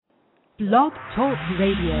Blog Talk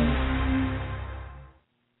Radio.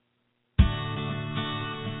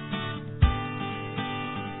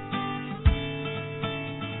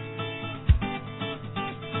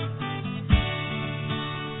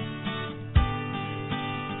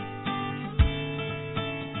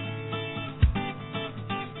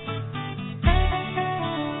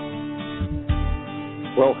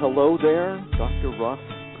 Well, hello there. Dr. Ross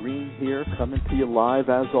Greene here, coming to you live,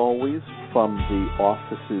 as always, from the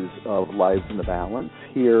offices of Lives in the Balance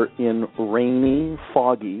here in rainy,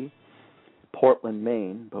 foggy Portland,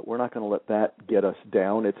 Maine. But we're not going to let that get us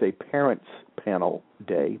down. It's a Parents Panel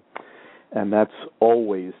Day, and that's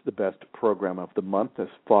always the best program of the month as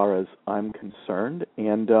far as I'm concerned.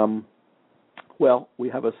 And, well, we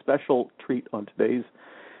have a special treat on today's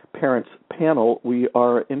Parents Panel. We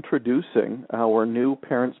are introducing our new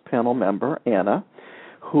Parents Panel member, Anna,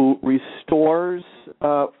 who restores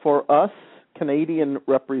for us Canadian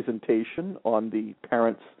representation on the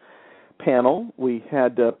Parents Panel. We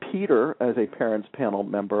had Peter as a Parents Panel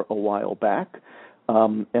member a while back,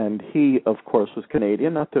 and he, of course, was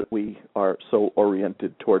Canadian. Not that we are so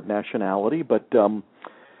oriented toward nationality, but,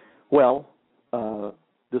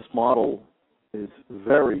 this model is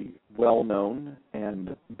very well known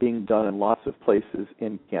and being done in lots of places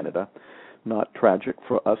in Canada. Not tragic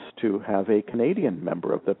for us to have a Canadian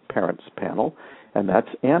member of the Parents Panel, and that's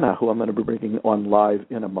Anna, who I'm going to be bringing on live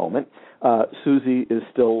in a moment. Suzy is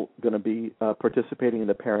still going to be participating in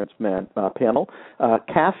the Parents Panel.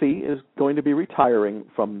 Kathy is going to be retiring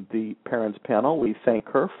from the Parents Panel. We thank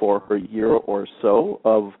her for her year or so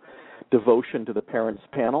of devotion to the Parents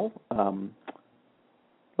Panel.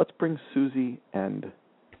 Let's bring Suzy and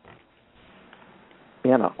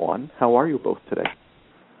Anna on. How are you both today?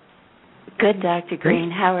 Good, Dr. Greene.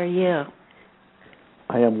 How are you?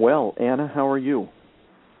 I am well. Anna, how are you?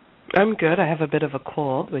 I'm good. I have a bit of a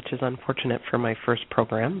cold, which is unfortunate for my first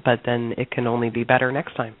program, but then it can only be better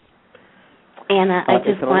next time. Anna, I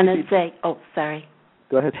just want to say, sorry.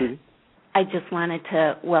 Go ahead, Suzy. I just wanted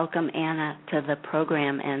to welcome Anna to the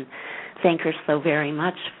program and thank her so very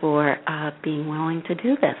much for being willing to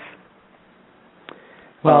do this.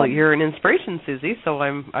 Well, you're an inspiration, Suzy, so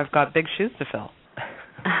I've got big shoes to fill.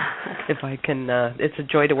 If I can, it's a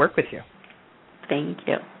joy to work with you. Thank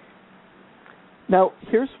you. Now,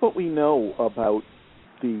 here's what we know about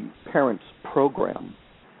the Parents Program.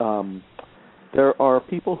 There are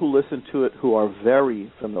people who listen to it who are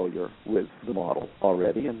very familiar with the model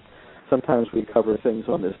already, and sometimes we cover things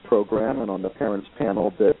on this program and on the Parents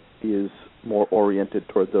Panel that is more oriented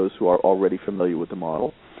toward those who are already familiar with the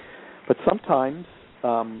model. But sometimes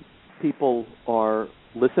people are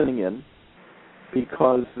listening in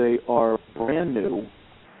because they are brand new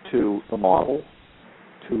to the model,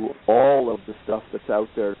 to all of the stuff that's out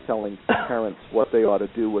there telling parents what they ought to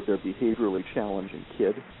do with their behaviorally challenging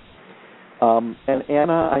kid. And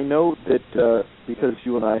Anna, I know that because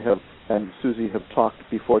you and I and Suzy have talked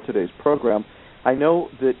before today's program, I know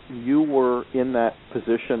that you were in that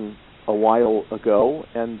position a while ago,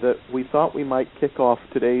 and that we thought we might kick off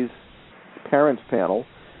today's Parents Panel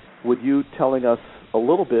with you telling us a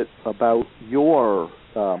little bit about your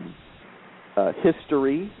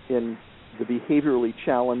history in the behaviorally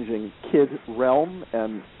challenging kid realm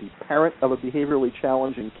and the parent of a behaviorally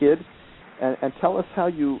challenging kid, and tell us how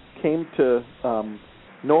you came to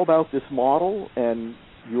know about this model and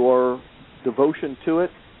your devotion to it,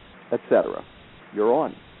 etc. You're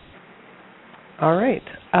on. All right.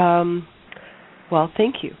 Well,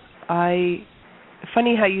 thank you.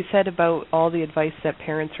 Funny how you said about all the advice that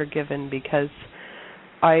parents are given, because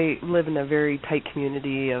I live in a very tight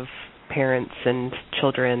community of parents and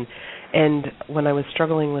children, and when I was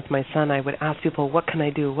struggling with my son, I would ask people, what can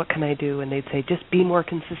I do? What can I do? And they'd say, just be more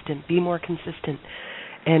consistent, be more consistent.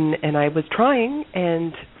 And I was trying,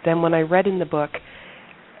 and then when I read in the book,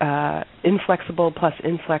 inflexible plus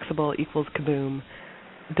inflexible equals kaboom,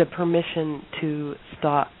 the permission to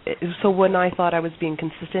stop. So when I thought I was being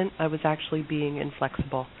consistent, I was actually being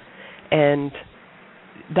inflexible. And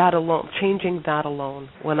that alone, changing that alone,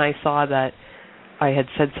 when I saw that I had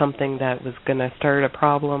said something that was going to start a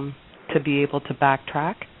problem, to be able to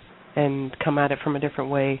backtrack and come at it from a different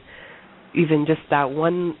way, even just that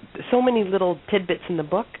one, so many little tidbits in the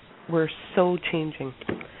book were so changing.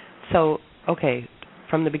 So, okay,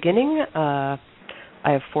 from the beginning, I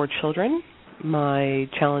have 4 children. My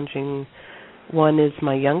challenging one is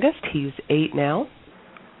my youngest. He's 8 now.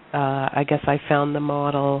 I guess I found the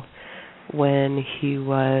model when he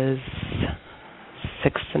was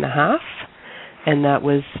 6.5, and that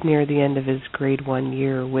was near the end of his grade 1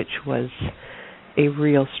 year, which was a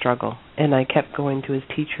real struggle. And I kept going to his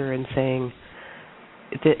teacher and saying,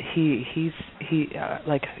 that he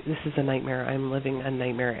like, this is a nightmare. I'm living a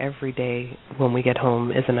nightmare every day. When we get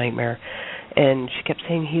home is a nightmare. And she kept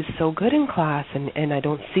saying, he's so good in class, and I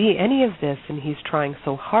don't see any of this, and he's trying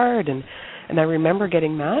so hard. And I remember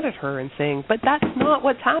getting mad at her and saying, but that's not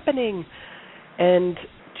what's happening. And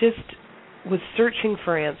just was searching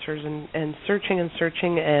for answers and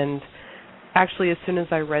searching. And actually, as soon as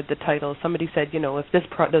I read the title, somebody said, if this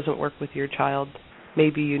doesn't work with your child,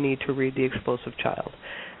 maybe you need to read The Explosive Child.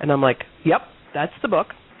 And I'm like, yep, that's the book.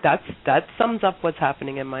 That sums up what's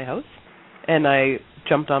happening in my house. And I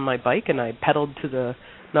jumped on my bike and I pedaled to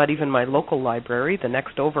not even my local library, the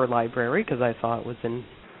next over library, because I saw it was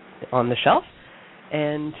on the shelf,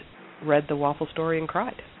 and read The Waffle Story and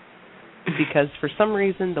cried. Because for some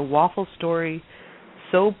reason the Waffle Story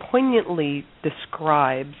so poignantly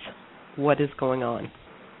describes what is going on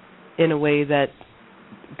in a way that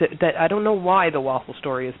I don't know why The Waffle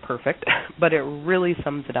Story is perfect, but it really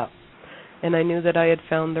sums it up. And I knew that I had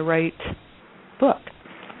found the right book.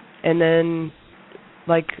 And then,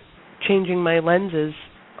 like, changing my lenses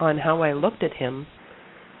on how I looked at him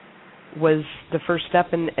was the first step.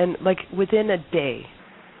 And like, within a day,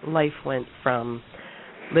 life went from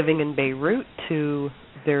living in Beirut to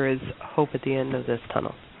there is hope at the end of this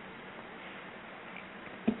tunnel.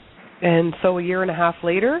 And so a year and a half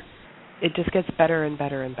later, it just gets better and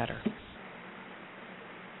better and better.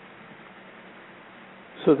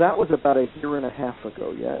 So that was about a year and a half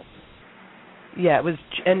ago, yes? Yeah, it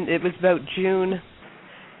was about June,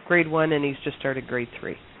 grade 1, and he's just started grade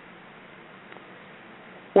 3.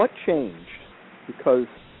 What changed? Because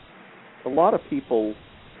a lot of people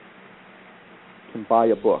can buy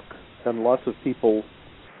a book, and lots of people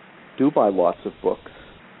do buy lots of books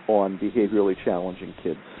on behaviorally challenging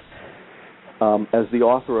kids. As the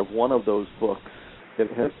author of one of those books,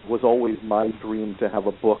 it was always my dream to have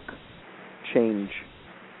a book change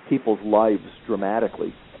people's lives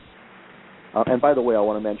dramatically. And by the way, I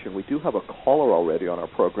want to mention, we do have a caller already on our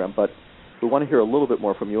program, but we want to hear a little bit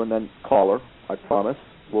more from you, and then caller, I promise,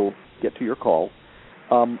 we'll get to your call.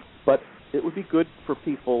 But it would be good for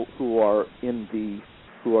people who are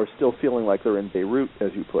still feeling like they're in Beirut,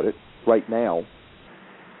 as you put it, right now,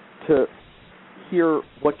 to hear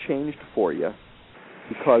what changed for you,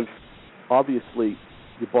 because obviously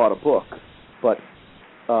you bought a book, but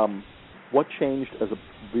what changed as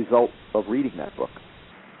a result of reading that book?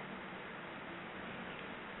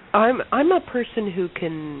 I'm a person who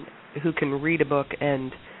can read a book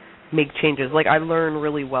and make changes. Like, I learn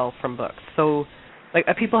really well from books. So, like,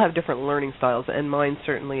 people have different learning styles, and mine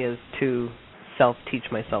certainly is to self-teach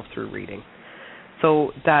myself through reading.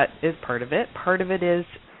 So that is part of it. Part of it is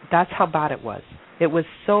that's how bad it was. It was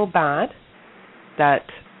so bad that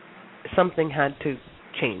something had to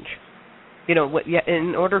change. In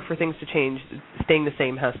order for things to change, staying the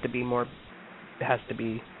same has to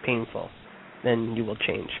be painful. Then you will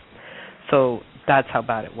change. So that's how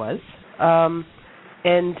bad it was.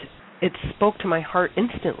 And it spoke to my heart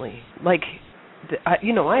instantly. Like, I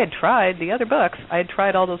had tried the other books. I had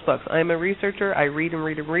tried all those books. I'm a researcher. I read and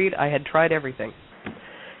read and read. I had tried everything.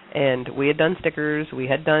 And we had done stickers. We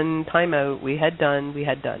had done timeout. We had done.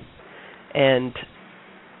 And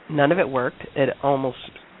none of it worked. It almost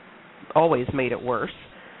always made it worse.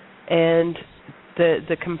 And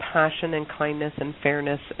the compassion and kindness and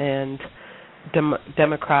fairness and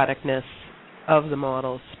democraticness of the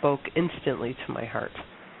model spoke instantly to my heart.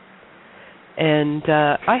 And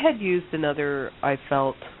I had used another, I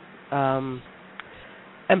felt,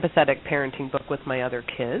 empathetic parenting book with my other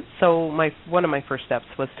kids. So one of my first steps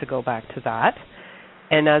was to go back to that.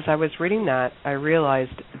 And as I was reading that, I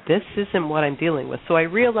realized this isn't what I'm dealing with. So I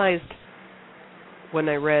realized when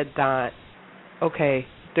I read that, okay,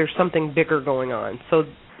 there's something bigger going on. So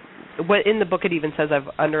what in the book it even says, I've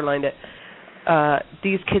underlined it,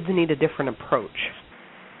 these kids need a different approach.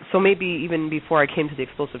 So maybe even before I came to The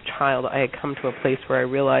Explosive Child, I had come to a place where I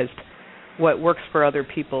realized what works for other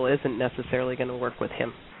people isn't necessarily going to work with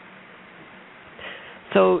him.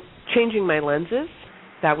 So changing my lenses,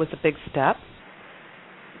 that was a big step.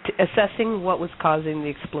 Assessing what was causing the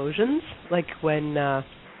explosions, like when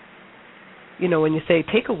when you say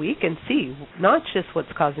take a week and see not just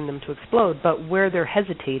what's causing them to explode, but where they're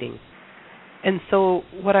hesitating. And so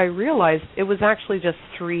what I realized, it was actually just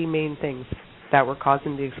 3 main things that were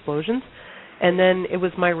causing the explosions, and then it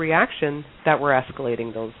was my reaction that were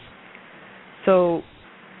escalating those. So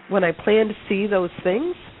when I planned to see those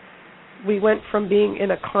things, we went from being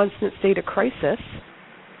in a constant state of crisis,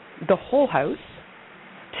 the whole house,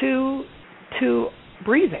 to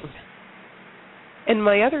breathing. And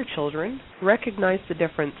my other children recognized the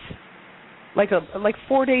difference. Like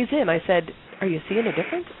 4 days in, I said, are you seeing a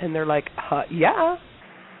difference? And they're like, yeah.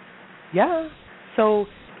 So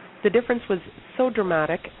the difference was so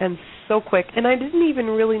dramatic and so quick, and I didn't even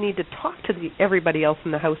really need to talk to everybody else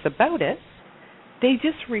in the house about it. They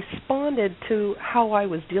just responded to how I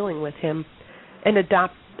was dealing with him and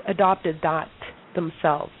adopted that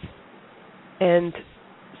themselves. And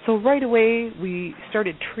so right away we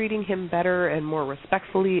started treating him better and more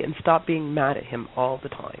respectfully and stopped being mad at him all the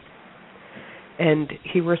time. And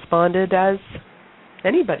he responded as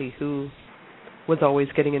anybody who was always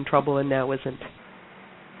getting in trouble and now isn't,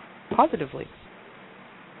 positively.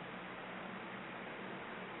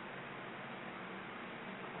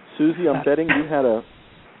 Suzy, I'm betting you had a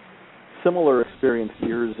similar experience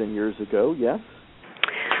years and years ago, yes?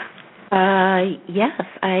 Yes,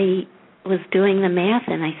 I was doing the math,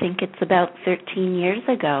 and I think it's about 13 years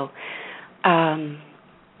ago,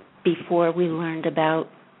 before we learned about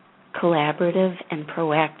collaborative and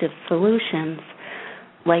proactive solutions.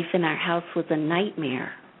 Life in our house was a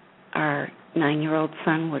nightmare. Our 9-year-old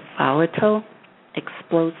son was volatile,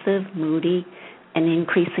 explosive, moody, and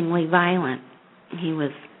increasingly violent. He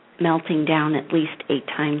was melting down at least 8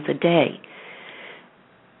 times a day.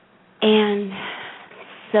 And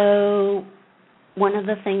so one of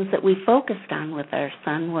the things that we focused on with our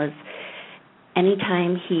son was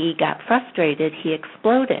anytime he got frustrated, he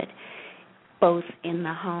exploded, both in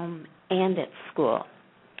the home and at school.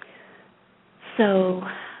 So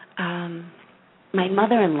my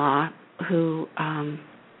mother-in-law, who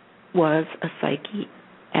was a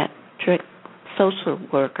psychiatric social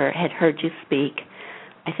worker, had heard you speak.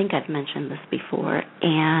 I think I've mentioned this before,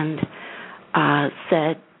 and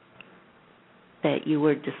said that you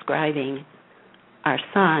were describing our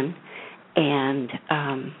son, and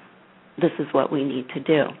this is what we need to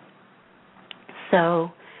do.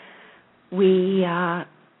 So we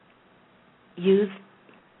used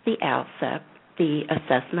the ALSEP, the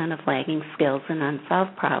Assessment of Lagging Skills and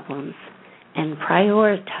Unsolved Problems, and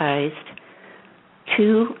prioritized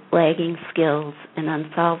 2 lagging skills and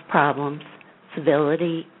unsolved problems: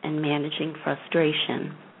 civility and managing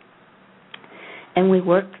frustration. And we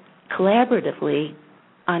worked collaboratively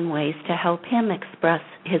on ways to help him express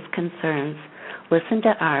his concerns, listen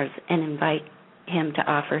to ours, and invite him to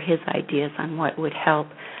offer his ideas on what would help,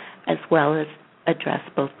 as well as address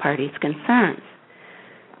both parties' concerns.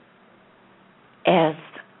 As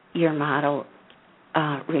your model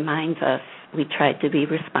reminds us, we tried to be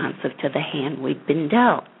responsive to the hand we'd been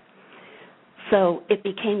dealt. So it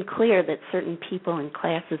became clear that certain people in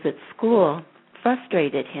classes at school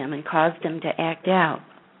frustrated him and caused him to act out.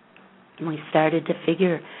 And we started to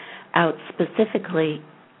figure out specifically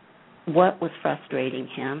what was frustrating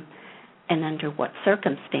him and under what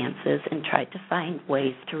circumstances, and tried to find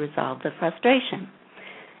ways to resolve the frustration.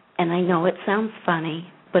 And I know it sounds funny,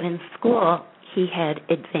 but in school he had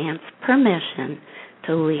advance permission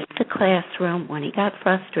to leave the classroom when he got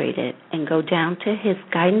frustrated and go down to his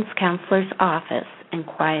guidance counselor's office and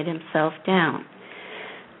quiet himself down.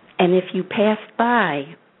 And if you passed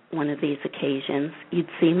by one of these occasions, you'd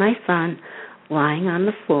see my son lying on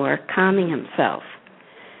the floor, calming himself.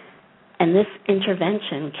 And this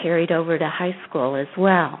intervention carried over to high school as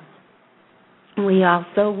well. We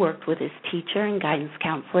also worked with his teacher and guidance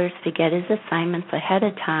counselors to get his assignments ahead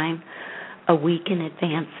of time, a week in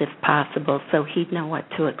advance if possible, so he'd know what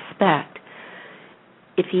to expect.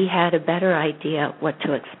 If he had a better idea what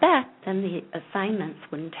to expect, then the assignments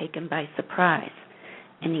wouldn't take him by surprise,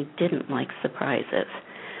 and he didn't like surprises.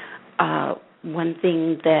 One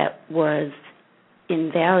thing that was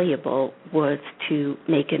invaluable was to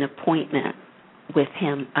make an appointment with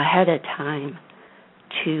him ahead of time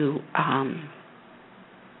to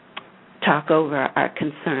talk over our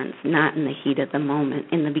concerns, not in the heat of the moment.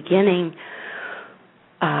 In the beginning,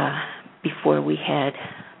 before we had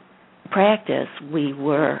practice, we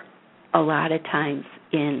were a lot of times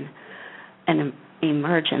in an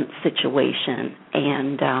emergent situation,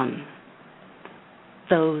 and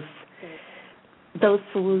those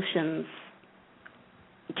solutions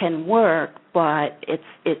can work, but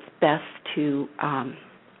it's best to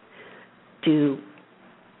do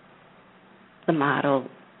the model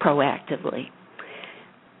proactively.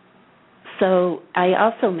 So I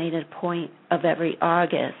also made a point of every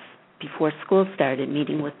August, before school started,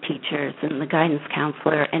 meeting with teachers and the guidance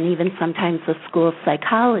counselor and even sometimes the school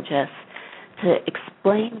psychologist to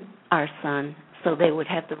explain our son so they would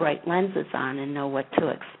have the right lenses on and know what to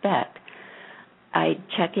expect. I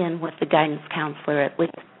check in with the guidance counselor at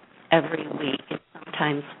least every week and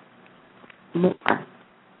sometimes more.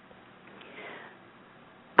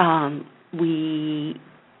 We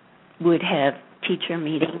would have teacher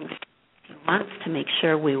meetings a few once to make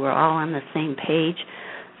sure we were all on the same page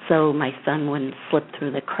so my son wouldn't slip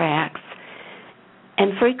through the cracks.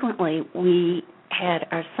 And frequently we had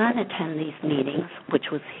our son attend these meetings, which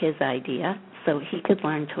was his idea, so he could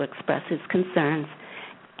learn to express his concerns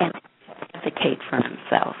and advocate for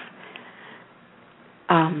himself.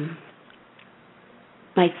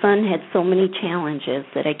 My son had so many challenges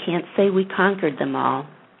that I can't say we conquered them all,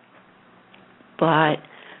 but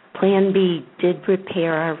Plan B did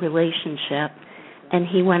repair our relationship, and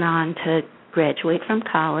he went on to graduate from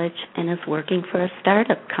college and is working for a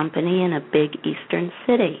startup company in a big eastern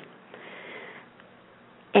city.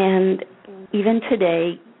 And even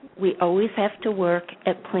today, we always have to work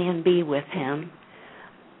at Plan B with him,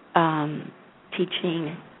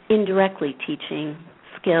 indirectly teaching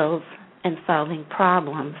skills and solving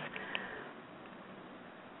problems.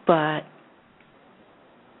 But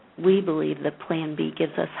we believe that Plan B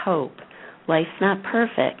gives us hope. Life's not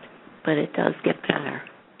perfect, but it does get better.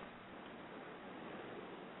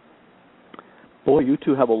 Boy, you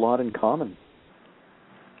two have a lot in common.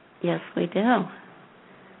 Yes, we do.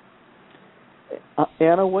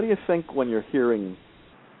 Anna, what do you think when you're hearing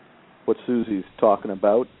what Suzy's talking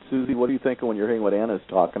about? Suzy, what do you think when you're hearing what Anna's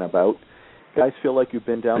talking about? You guys feel like you've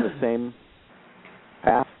been down the same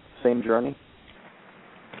path, same journey?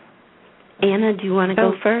 Anna, do you want to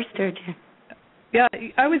go first, or do you? Yeah,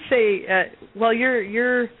 I would say, well,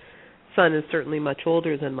 your son is certainly much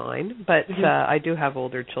older than mine, but I do have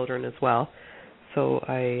older children as well. So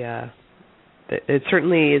it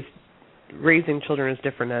certainly is. Raising children is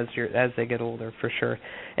different as they get older, for sure.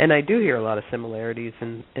 And I do hear a lot of similarities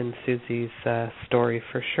in Suzy's story,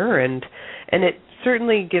 for sure. And it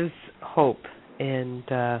certainly gives hope, and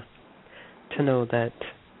to know that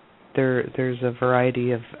there's a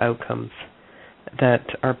variety of outcomes that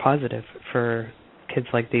are positive for kids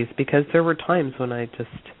like these. Because there were times when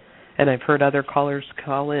and I've heard other callers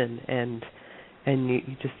call in, and you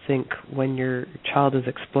just think, when your child is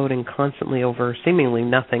exploding constantly over seemingly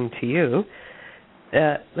nothing to you,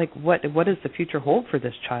 what does the future hold for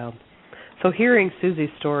this child? So hearing Suzy's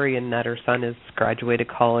story, and that her son has graduated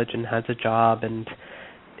college and has a job, and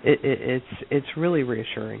it's really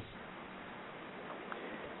reassuring.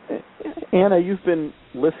 Anna, you've been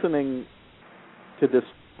listening to this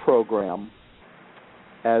program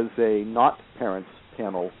as a Not Parents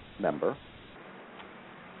panel member.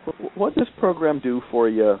 What did this program do for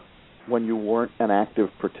you when you weren't an active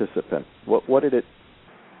participant? What did it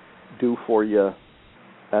do for you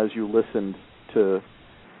as you listened to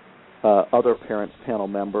other parents panel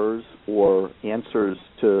members, or answers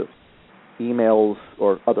to emails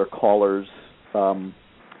or other callers?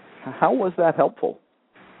 How was that helpful?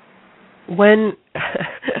 When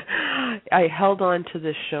I held on to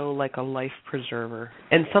this show like a life preserver,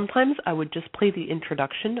 and sometimes I would just play the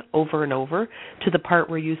introduction over and over to the part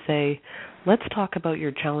where you say, let's talk about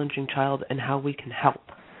your challenging child and how we can help.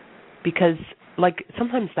 Because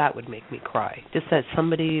sometimes that would make me cry, just that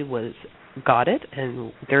somebody got it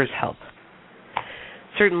and there's help.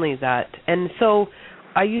 Certainly that. And so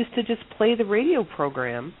I used to just play the radio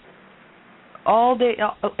program all day,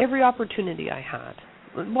 every opportunity I had,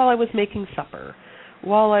 while I was making supper,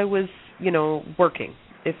 while I was, working.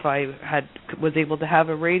 If I was able to have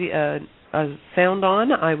a sound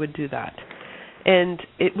on, I would do that. And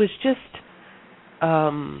it was just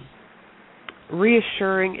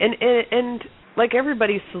reassuring, and like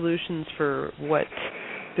everybody's solutions for what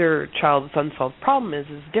their child's unsolved problem is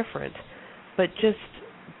different, but just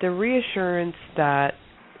the reassurance that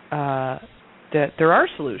there are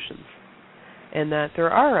solutions, and that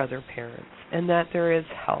there are other parents, and that there is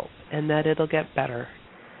help, and that it'll get better,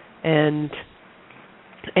 and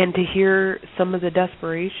to hear some of the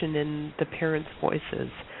desperation in the parents'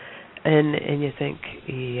 voices, and you think,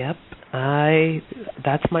 yep,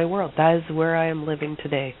 that's my world. That is where I am living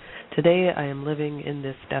today. Today I am living in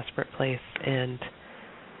this desperate place, and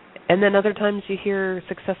then other times you hear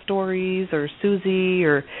success stories, or Suzy,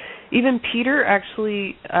 or even Peter.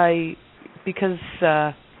 Actually, because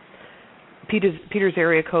Peter's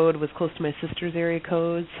area code was close to my sister's area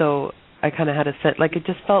code, so I kind of had a sense, it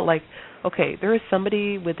just felt like, okay, there is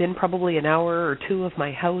somebody within probably an hour or two of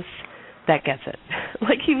my house that gets it.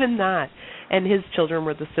 Even that. And his children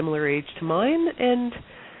were the similar age to mine, and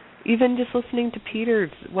even just listening to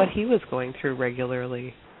Peter, what he was going through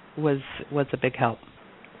regularly was a big help.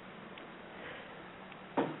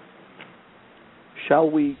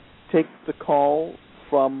 Shall we take the call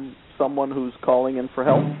from someone who's calling in for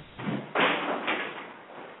help?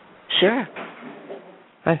 Sure.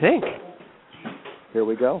 I think. Here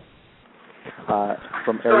we go.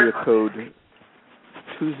 From area code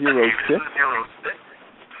 206.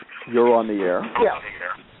 You're on the air. Yeah.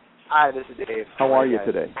 Hi, this is Dave. How are you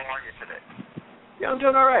today? Yeah, I'm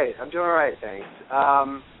doing all right. Thanks.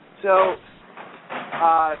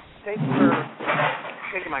 Thank you for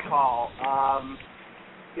taking my call.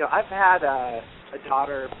 I've had a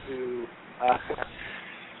daughter who I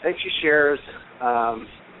think she shares a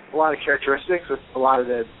lot of characteristics with a lot of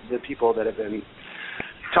the people that have been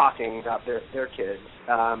talking about their kids.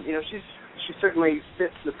 She certainly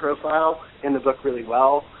fits the profile in the book really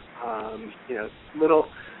well.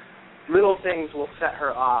 Little things will set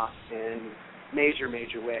her off in major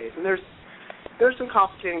ways, and there's some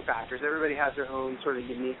complicating factors. Everybody has their own sort of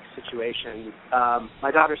unique situation.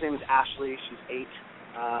 My daughter's name is Ashley. She's 8.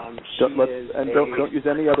 Don't use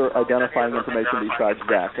any other identifying information besides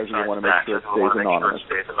Zach, because we want to make sure it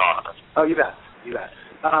stays anonymous. Oh, you bet.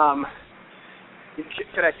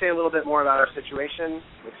 Could I say a little bit more about our situation?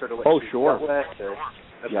 Like sort of what she's dealt with?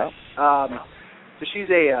 Okay. Yeah. So she's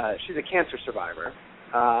a cancer survivor,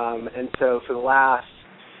 and so for the last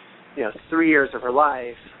 3 years of her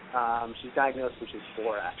life, she's diagnosed when she's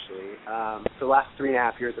 4 actually. For the last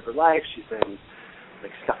 3.5 years of her life, she's been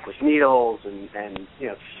stuck with needles and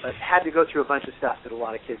had to go through a bunch of stuff that a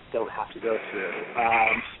lot of kids don't have to go through.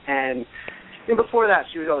 And before that,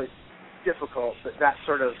 she was always difficult, but that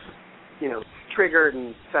sort of triggered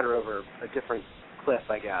and set her over a different cliff,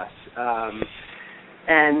 I guess.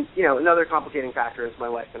 And another complicating factor is my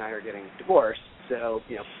wife and I are getting divorced, so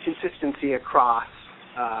consistency across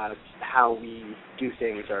how we do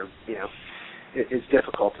things is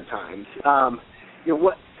difficult at times.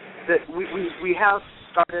 We have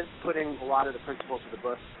started putting a lot of the principles of the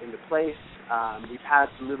book into place. We've had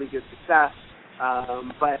some really good success,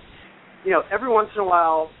 but every once in a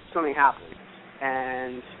while something happens,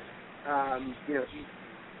 and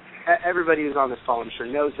everybody who's on this call, I'm sure,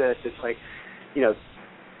 knows this. It's like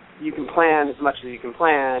you can plan as much as you can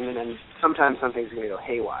plan, and then sometimes something's going to go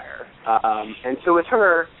haywire. And so with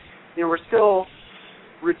her, we're still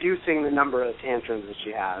reducing the number of tantrums that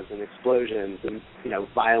she has and explosions and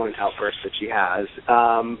violent outbursts that she has.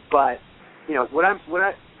 But what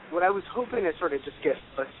I was hoping to sort of just get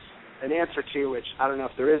an answer to, which I don't know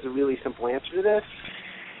if there is a really simple answer to this,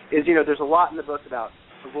 is there's a lot in the book about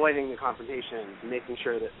avoiding the confrontations and making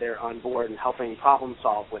sure that they're on board and helping problem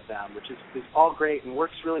solve with them, which is all great and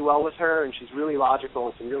works really well with her, and she's really logical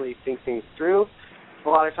and can really think things through a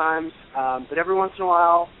lot of times. But every once in a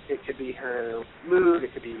while, it could be her mood,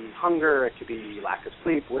 it could be hunger, it could be lack of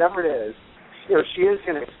sleep, whatever it is, she is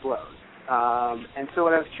going to explode. And so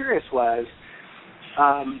what I was curious was,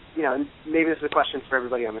 and maybe this is a question for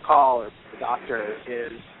everybody on the call or the doctor,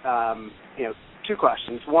 is, 2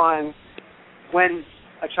 questions. One, when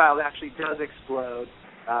a child actually does explode,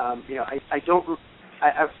 I've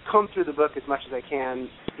combed through the book as much as I can.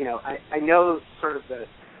 I know sort of the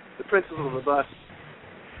principles of the book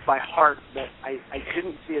by heart, but I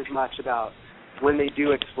didn't see as much about when they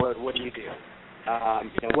do explode, what do you do?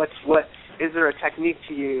 What is there a technique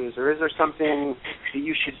to use, or is there something that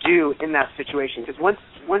you should do in that situation? Because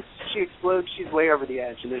once she explodes, she's way over the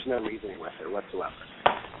edge, and there's no reasoning with her whatsoever.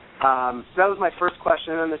 So that was my first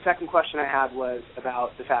question. And then the second question I had was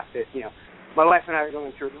about the fact that, my wife and I are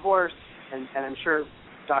going through a divorce, and I'm sure,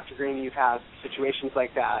 Dr. Greene, you've had situations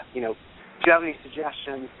like that. Do you have any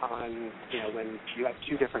suggestions on, when you have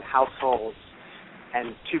 2 different households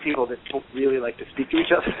and 2 people that don't really like to speak to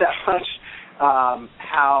each other that much,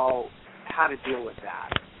 how to deal with that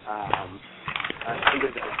under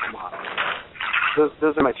the model?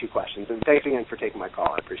 Those are my 2 questions. And thanks again for taking my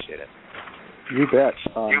call. I appreciate it. You bet.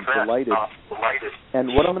 Delighted.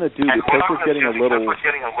 And what I'm going to do, because we're getting a little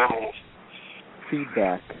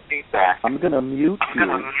feedback, I'm going to mute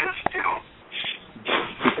you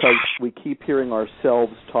because we keep hearing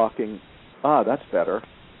ourselves talking. That's better.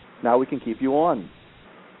 Now we can keep you on.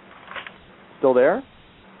 Still there?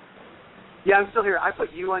 Yeah, I'm still here. I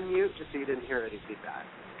put you on mute just so you didn't hear any feedback.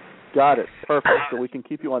 Got it. Perfect. So we can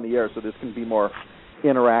keep you on the air so this can be more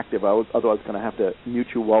interactive. I was otherwise going to have to mute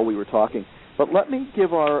you while we were talking. But let me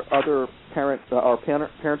give our other parents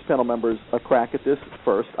panel members a crack at this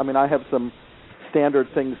first. I mean, I have some standard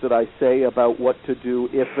things that I say about what to do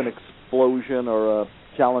if an explosion or a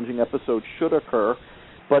challenging episode should occur,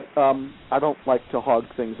 but I don't like to hog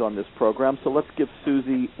things on this program, so let's give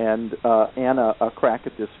Suzy and Anna a crack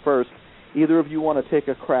at this first. Either of you want to take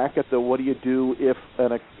a crack at the what do you do if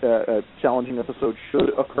a challenging episode should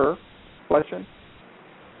occur question?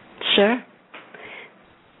 Sure.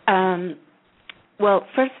 Well,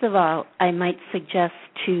 first of all, I might suggest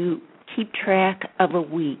to keep track of a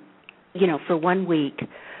week, for 1 week,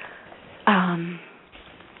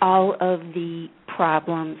 all of the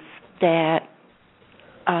problems that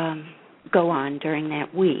go on during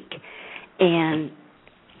that week. And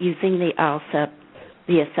using the ALSEP,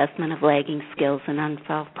 the Assessment of Lagging Skills and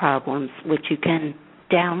Unsolved Problems, which you can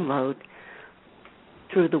download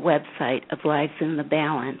through the website of Lives in the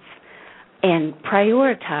Balance, and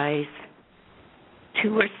prioritize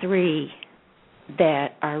 2 or 3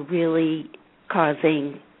 that are really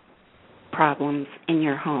causing problems in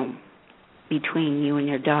your home between you and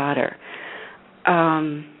your daughter.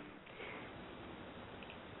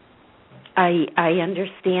 I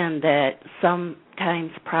understand that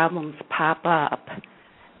sometimes problems pop up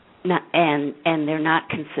and they're not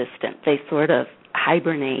consistent. They sort of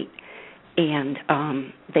hibernate and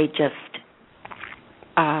they just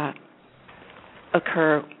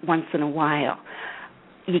occur once in a while.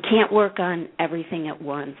 You can't work on everything at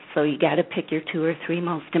once, so you got to pick your 2 or 3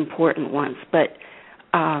 most important ones. But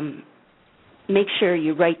make sure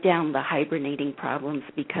you write down the hibernating problems,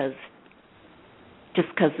 because just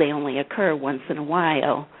because they only occur once in a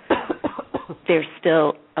while, there's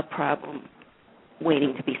still a problem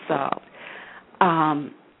waiting to be solved.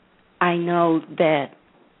 I know that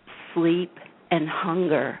sleep and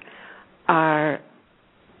hunger are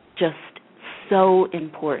just so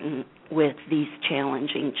important with these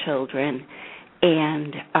challenging children,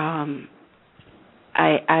 and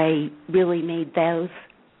I really made those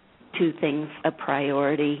 2 things a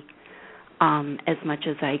priority as much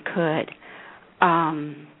as I could.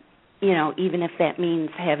 Even if that means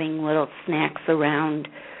having little snacks around,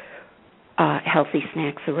 healthy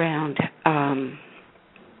snacks around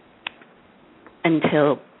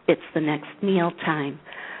until it's the next meal time.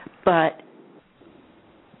 But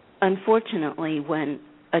unfortunately, when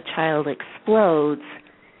a child explodes,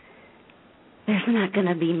 there's not going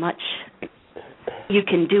to be much you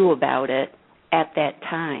can do about it at that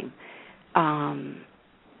time.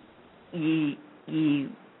 You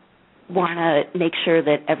want to make sure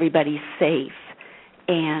that everybody's safe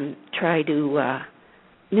and try to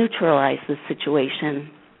neutralize the situation.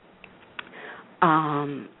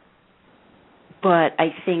 But I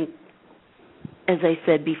think, as I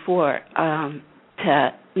said before,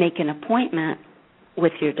 to make an appointment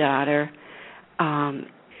with your daughter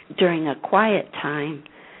during a quiet time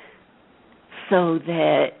so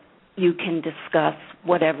that you can discuss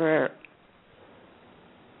whatever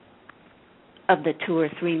of the 2 or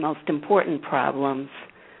 3 most important problems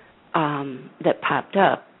that popped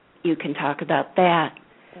up. You can talk about that,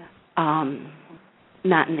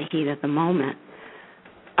 not in the heat of the moment.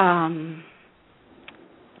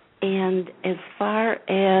 And as far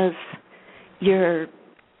as your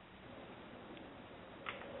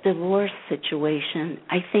divorce situation,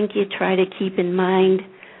 I think you try to keep in mind,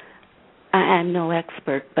 I'm no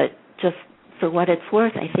expert, but just for what it's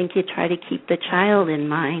worth, I think you try to keep the child in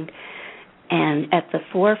mind and at the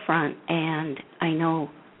forefront. And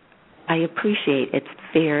I appreciate it's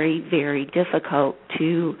very, very difficult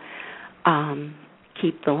to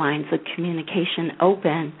keep the lines of communication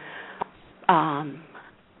open,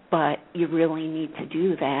 but you really need to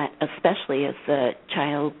do that, especially as the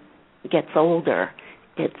child gets older.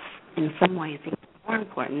 It's in some ways more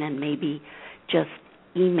important, and maybe just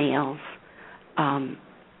emails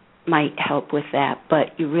might help with that,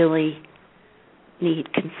 but you really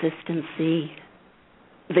need consistency,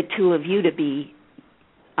 the 2 of you to be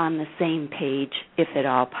on the same page, if at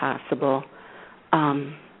all possible.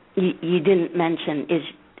 You didn't mention,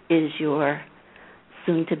 is your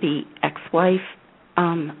soon-to-be ex-wife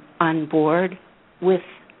on board with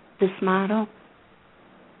this model?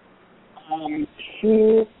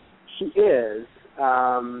 She is,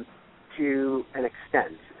 to an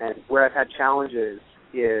extent. And where I've had challenges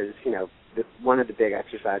is, one of the big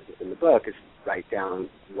exercises in the book is write down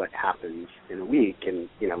what happens in a week and,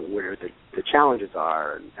 where the challenges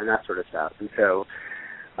are and that sort of stuff. And so,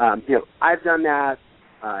 I've done that.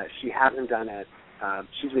 She hasn't done it.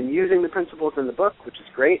 She's been using the principles in the book, which is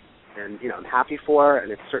great, and, I'm happy for her,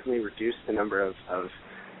 and it's certainly reduced the number of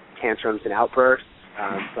tantrums and outbursts.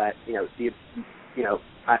 But,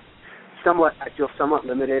 I feel somewhat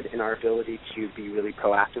limited in our ability to be really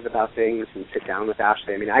proactive about things and sit down with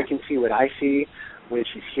Ashley. I mean, I can see what I see when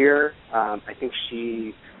she's here. I think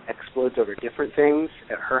she explodes over different things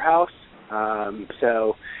at her house.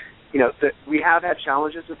 So, we have had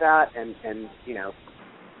challenges with that, and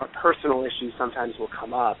our personal issues sometimes will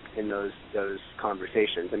come up in those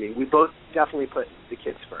conversations. I mean, we both definitely put the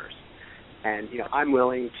kids first. And, I'm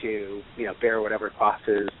willing to, bear whatever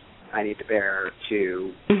crosses I need to bear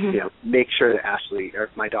to, make sure that Ashley, or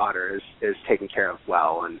my daughter, is taken care of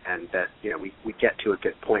well, and that, we get to a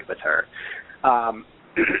good point with her.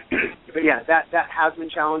 But, yeah, that has been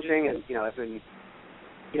challenging, and, I've been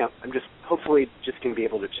I'm just hopefully just going to be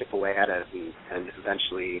able to chip away at it, and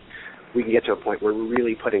eventually we can get to a point where we're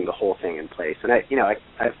really putting the whole thing in place. And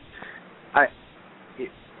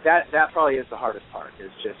that probably is the hardest part.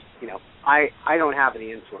 Is just I don't have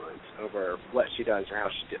any influence over what she does or how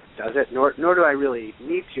she does it, nor do I really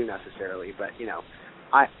need to necessarily. But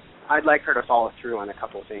I'd like her to follow through on a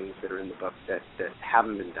couple things that are in the book that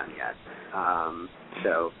haven't been done yet.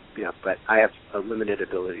 But I have a limited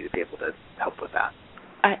ability to be able to help with that.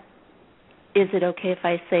 Is it okay if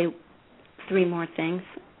I say 3 more things?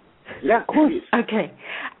 Yeah, of course. Okay.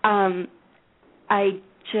 I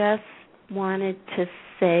just wanted to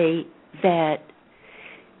say that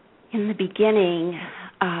in the beginning,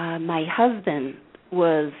 my husband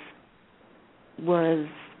was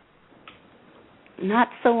not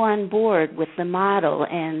so on board with the model,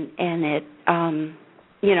 and it,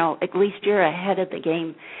 at least you're ahead of the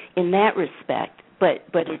game in that respect. But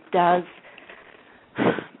it does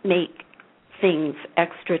make things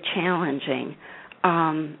extra challenging.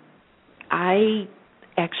 I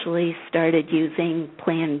actually started using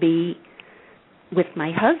Plan B with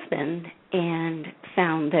my husband and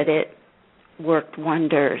found that it worked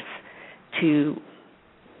wonders to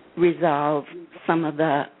resolve some of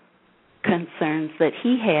the concerns that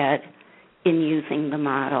he had in using the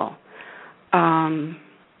model.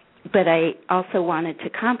 But I also wanted to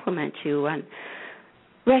compliment you on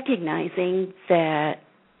recognizing that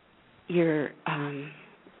your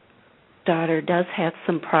daughter does have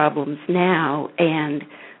some problems now, and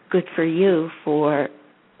good for you for,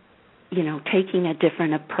 taking a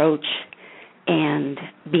different approach and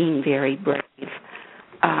being very brave.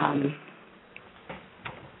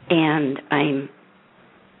 And I'm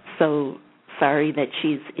so sorry that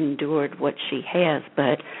she's endured what she has,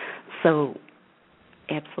 but so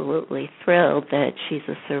absolutely thrilled that she's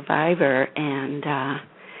a survivor and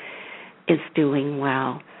is doing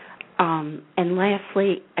well. And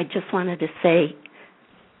lastly, I just wanted to say,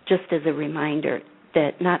 just as a reminder,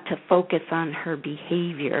 that not to focus on her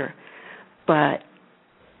behavior, but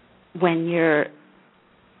when you're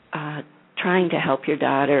trying to help your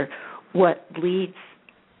daughter, what leads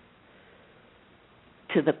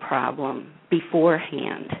to the problem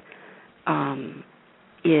beforehand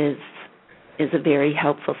is a very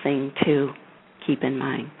helpful thing to keep in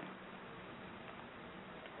mind.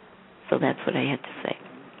 So that's what I had to say.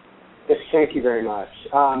 Yes, thank you very much.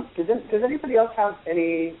 Does anybody else have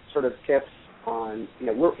any sort of tips on?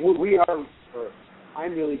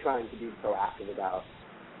 I'm really trying to be proactive about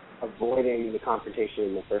avoiding the confrontation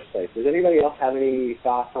in the first place. Does anybody else have any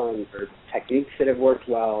thoughts on or techniques that have worked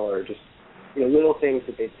well, or just little things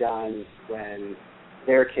that they've done when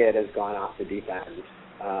their kid has gone off the deep end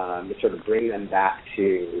to sort of bring them back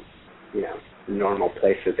to the normal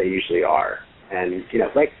place that they usually are? And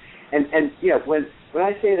when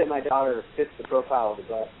I say that my daughter fits the profile of the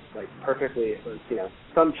book perfectly, it was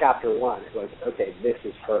from chapter 1 it was okay, this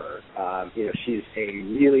is her. She's a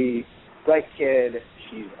really bright kid.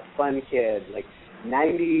 She's a fun kid.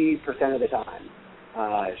 90% of the time,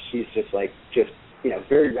 she's just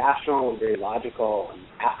very rational and very logical. And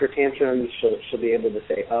after tantrums, she'll be able to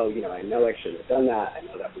say, I know I shouldn't have done that. I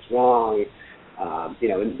know that was wrong.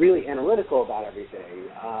 And really analytical about everything.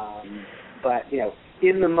 But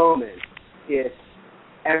in the moment,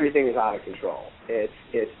 everything is out of control.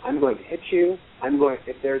 It's I'm going to hit you.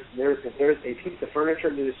 If there's a piece of furniture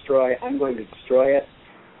to destroy, I'm going to destroy it.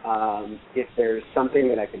 If there's something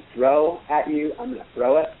that I can throw at you, I'm going to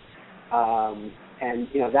throw it. And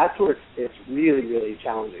that's where it's really, really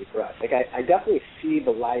challenging for us. I definitely see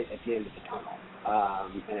the light at the end of the tunnel,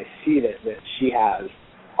 and I see that she has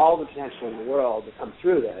all the potential in the world to come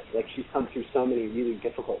through this. She's come through so many really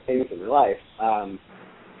difficult things in her life.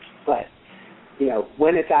 But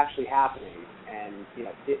when it's actually happening, and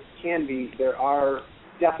it can be, there are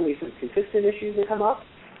definitely some consistent issues that come up,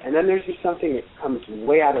 and then there's just something that comes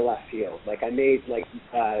way out of left field. I made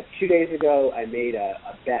 2 days ago, I made a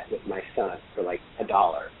bet with my son for $1.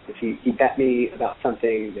 He bet me about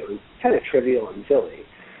something that was kind of trivial and silly.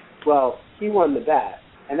 Well, he won the bet,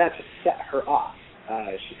 and that just set her off.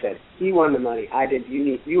 She said, he won the money, I did.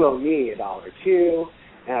 You owe me $1 too.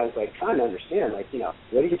 And I was trying to understand, what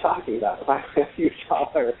are you talking about? If I owe you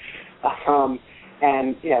 $1,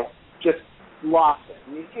 and just lost it.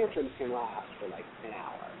 And these tantrums can last for an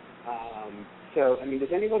hour. So, does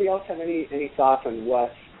anybody else have any thoughts on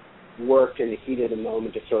what worked in the heat of the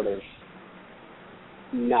moment to sort of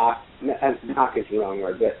knock is the wrong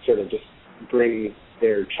word, but sort of just bring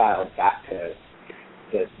their child back to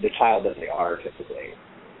the child that they are typically?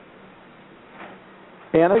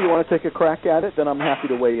 Anna, you want to take a crack at it? Then I'm happy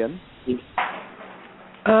to weigh in.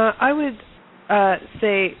 I would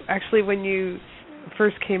say, actually, when you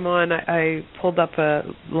first came on, I pulled up a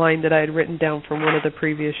line that I had written down from one of the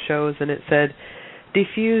previous shows, and it said,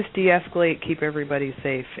 defuse, de-escalate, keep everybody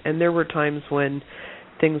safe. And there were times when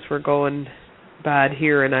things were going bad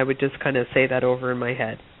here, and I would just kind of say that over in my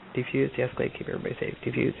head. Defuse, de-escalate, keep everybody safe.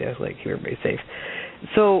 Defuse, de-escalate, keep everybody safe.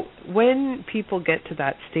 So when people get to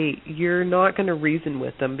that state, you're not going to reason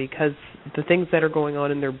with them because the things that are going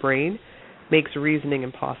on in their brain makes reasoning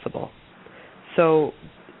impossible. So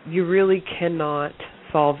you really cannot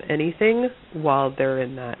solve anything while they're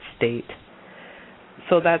in that state.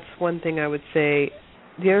 So that's one thing I would say.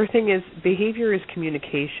 The other thing is behavior is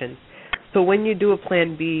communication. So when you do a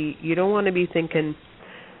plan B, you don't want to be thinking,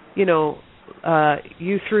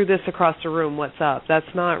 you threw this across the room, what's up? That's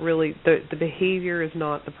not really, the behavior is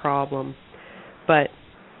not the problem. But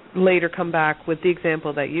later come back with the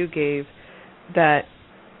example that you gave that,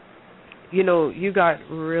 you got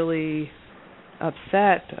really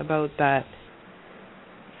upset about that.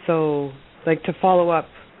 So, to follow up,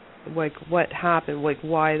 what happened,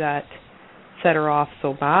 why that set her off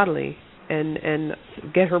so badly and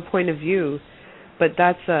get her point of view. But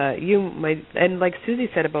that's and like Suzy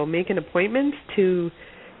said about making appointments to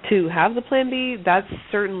have the plan B, that's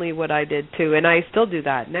certainly what I did too, and I still do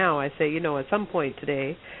that now. I say, at some point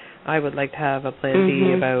today, I would like to have a plan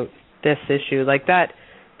B about this issue.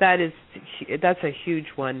 That's a huge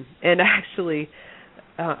one. And actually,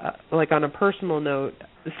 on a personal note,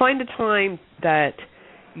 find a time that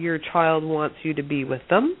your child wants you to be with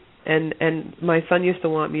them. And my son used to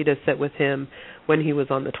want me to sit with him when he was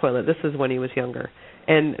on the toilet. This is when he was younger.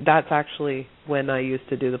 And that's actually when I used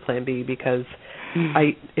to do the plan B because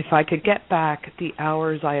if I could get back the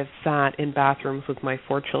hours I have sat in bathrooms with my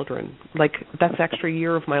 4 children, that's extra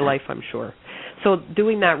year of my life, I'm sure. So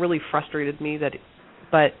doing that really frustrated me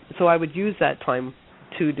so I would use that time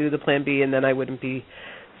to do the plan B, and then I wouldn't be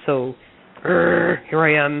so, here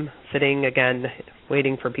I am sitting again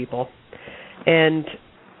waiting for people. And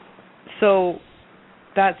so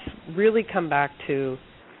that's really come back to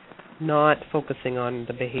not focusing on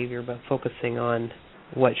the behavior, but focusing on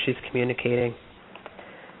what she's communicating.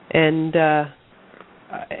 And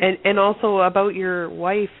also about your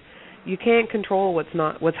wife, you can't control what's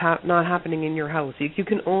not happening in your house. You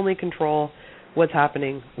can only control what's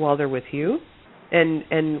happening while they're with you.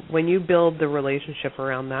 And when you build the relationship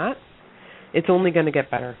around that, it's only going to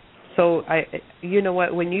get better. So you know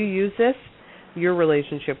what? When you use this, your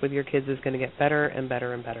relationship with your kids is going to get better and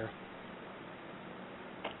better and better.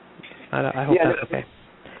 I hope that's okay.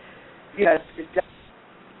 Yes, it definitely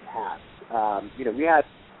has. We had,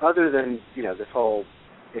 other than, this whole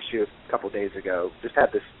issue a couple days ago, just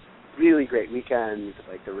had this really great weekend.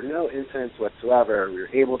 There were no incidents whatsoever. We were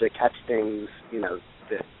able to catch things,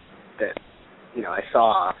 that I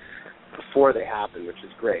saw before they happened, which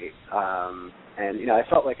is great. And I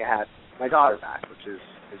felt like I had my daughter back, which is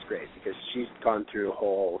great because she's gone through a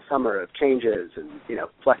whole summer of changes, and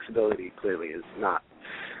flexibility clearly is not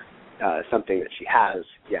something that she has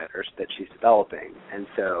yet or that she's developing. And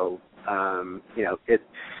so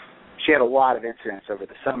she had a lot of incidents over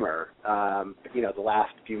the summer, but the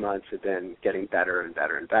last few months have been getting better and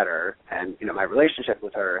better and better, and my relationship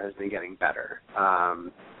with her has been getting better.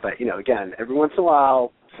 But again, every once in a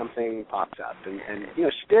while something pops up, and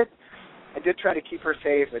I did try to keep her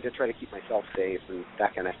safe. I did try to keep myself safe and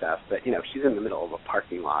that kind of stuff. But she's in the middle of a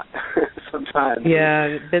parking lot sometimes.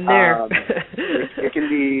 Yeah, been there. It can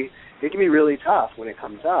be really tough when it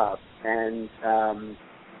comes up, and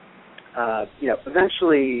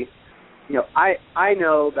eventually, I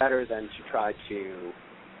know better than to try to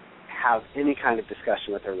have any kind of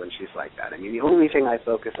discussion with her when she's like that. I mean, the only thing I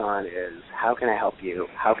focus on is how can I help you?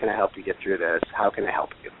 How can I help you get through this? How can I help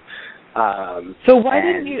you? So why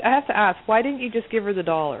didn't you? I have to ask. Why didn't you just give her the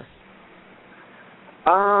 $1?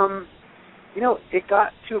 It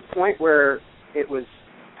got to a point where it was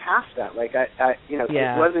past that.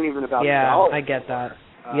 It wasn't even about the $1. Yeah, I get that.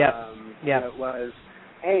 Yep. It was,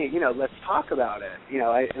 hey, let's talk about it.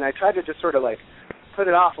 And I tried to just sort of put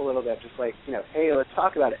it off a little bit, just hey, let's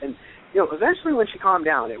talk about it. And eventually when she calmed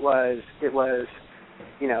down, it was,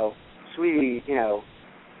 sweetie,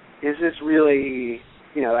 is this really,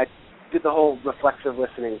 I did the whole reflexive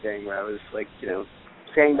listening thing where I was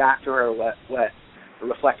saying back to her what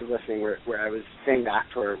reflective listening where I was saying back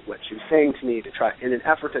to her what she was saying to me to try in an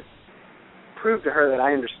effort to prove to her that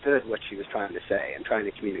I understood what she was trying to say and trying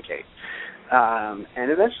to communicate.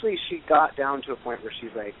 And eventually she got down to a point where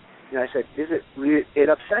she's like, I said, it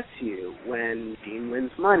upsets you when Dean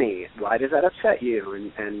wins money? Why does that upset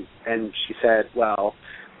you? And she said, well,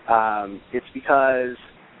 it's because,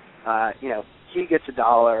 he gets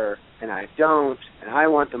 $1 and I don't, and I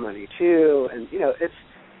want the money too, and it's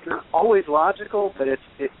not always logical, but it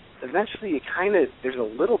eventually there's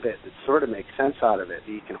a little bit that sort of makes sense out of it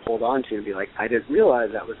that you can hold on to and be like, I didn't realize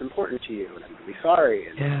that was important to you, and I'm really sorry,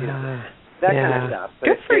 and that kind of stuff. But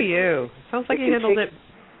good for you. Sounds like you handled it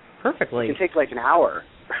perfectly. It can take like an hour.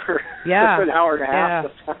 Yeah. An hour and a half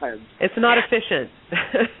sometimes. It's not efficient.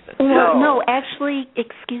 No, actually,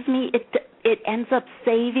 excuse me, it ends up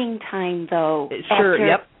saving time though. Sure,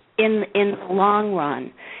 yep. In the long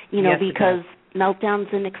run, because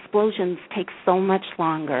meltdowns and explosions take so much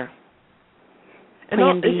longer.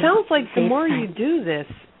 And it sounds like the more you do this,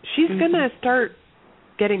 she's going to start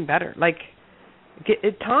getting better. Like,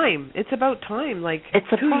 time. It's about time. Like, it's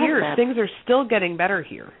a 2 years, things are still getting better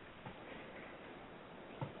here.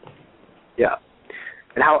 Yeah.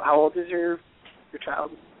 And how old is your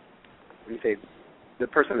child? When you say the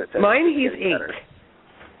person that says mine, he's 8. Better.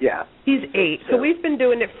 Yeah. He's 8. So we've been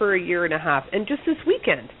doing it for a year and a half. And just this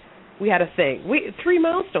weekend, we had a thing. 3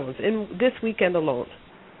 milestones in this weekend alone.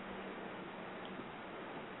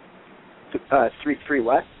 3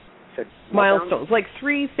 what? Milestones. Like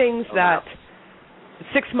 3 things that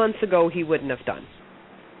 6 months ago he wouldn't have done.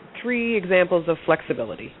 3 examples of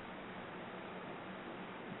flexibility.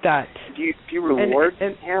 That do you reward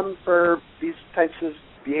him for these types of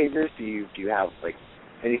behaviors? Do you have like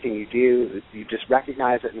anything you do? Do you just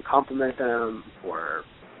recognize it and compliment them, or?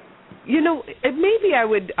 Maybe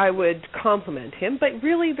I would compliment him, but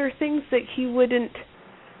really there are things that he wouldn't.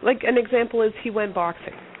 Like an example is he went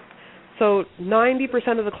boxing. So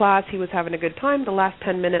 90% of the class he was having a good time. The last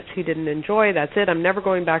 10 minutes he didn't enjoy. That's it. I'm never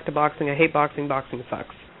going back to boxing. I hate boxing. Boxing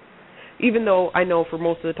sucks. Even though I know for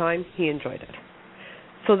most of the time he enjoyed it.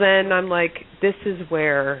 So then I'm like, this is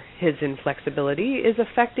where his inflexibility is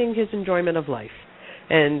affecting his enjoyment of life.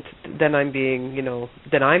 And then I'm being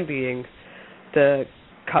the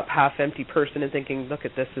cup half empty person and thinking, look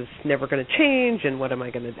at this is never going to change, and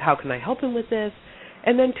how can I help him with this?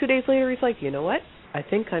 And then 2 days later he's like, you know what? I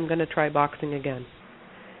think I'm going to try boxing again.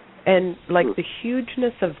 And like the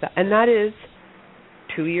hugeness of that, and that is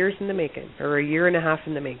 2 years in the making, or a year and a half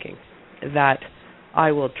in the making, that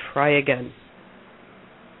I will try again.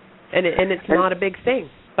 And it's not a big thing,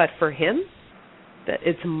 but for him, that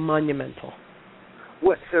it's monumental.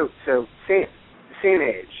 What? So same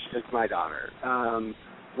age as my daughter.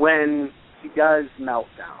 When he does melt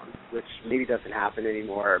down, which maybe doesn't happen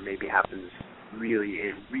anymore, or maybe happens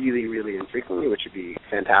really, really infrequently, which would be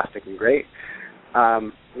fantastic and great.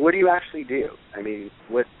 What do you actually do? I mean,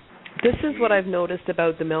 what? This is what I've noticed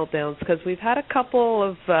about the meltdowns, because we've had a couple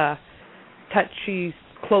of touchy,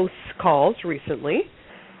 close calls recently.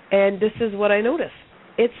 And this is what I notice.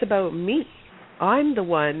 It's about me. I'm the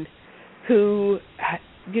one who,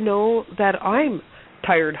 that I'm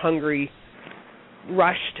tired, hungry,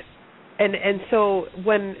 rushed. And so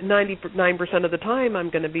when 99% of the time I'm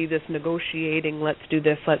going to be this negotiating, let's do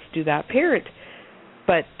this, let's do that parent.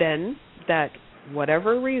 But then that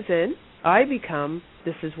whatever reason, I become,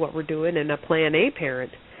 this is what we're doing, in a plan A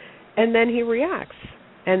parent. And then he reacts.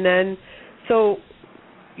 And then, so...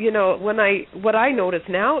 what I notice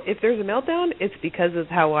now, if there's a meltdown, it's because of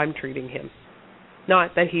how I'm treating him,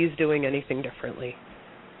 not that he's doing anything differently.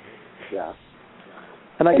 Yeah.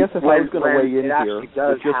 And I guess if I was going to weigh in here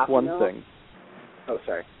with just one thing. Oh,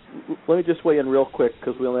 sorry. Let me just weigh in real quick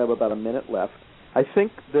because we only have about a minute left. I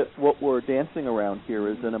think that what we're dancing around here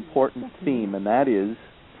is an important theme, and that is,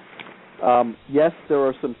 yes, there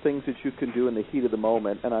are some things that you can do in the heat of the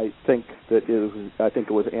moment, and I think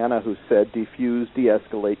it was Anna who said, defuse,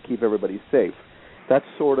 de-escalate, keep everybody safe. That's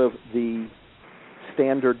sort of the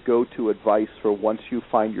standard go-to advice for once you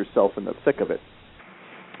find yourself in the thick of it.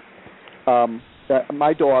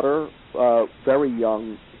 My daughter, very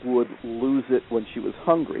young, would lose it when she was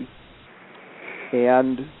hungry,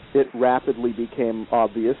 and it rapidly became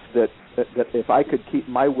obvious that if I could keep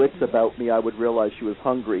my wits about me, I would realize she was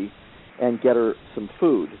hungry and get her some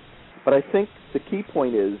food. But I think the key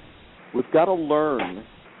point is we've got to learn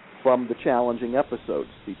from the challenging episodes.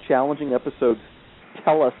 The challenging episodes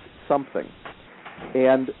tell us something.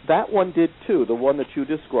 And that one did too. The one that you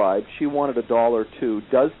described, she wanted $1 too,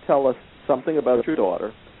 does tell us something about your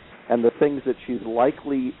daughter and the things that she's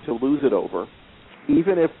likely to lose it over.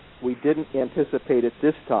 Even if we didn't anticipate it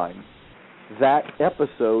this time, that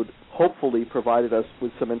episode hopefully provided us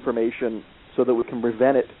with some information so that we can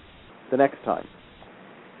prevent it the next time.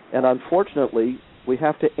 And unfortunately, we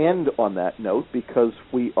have to end on that note because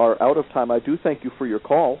we are out of time. I do thank you for your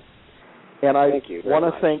call. And I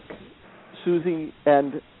want to thank Suzy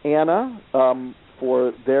and Anna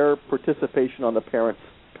for their participation on the Parents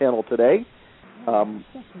panel today.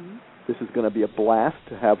 This is going to be a blast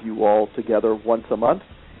to have you all together once a month.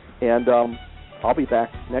 And I'll be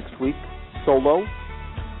back next week solo.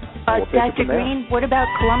 Dr. Greene, what about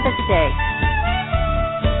Columbus Day?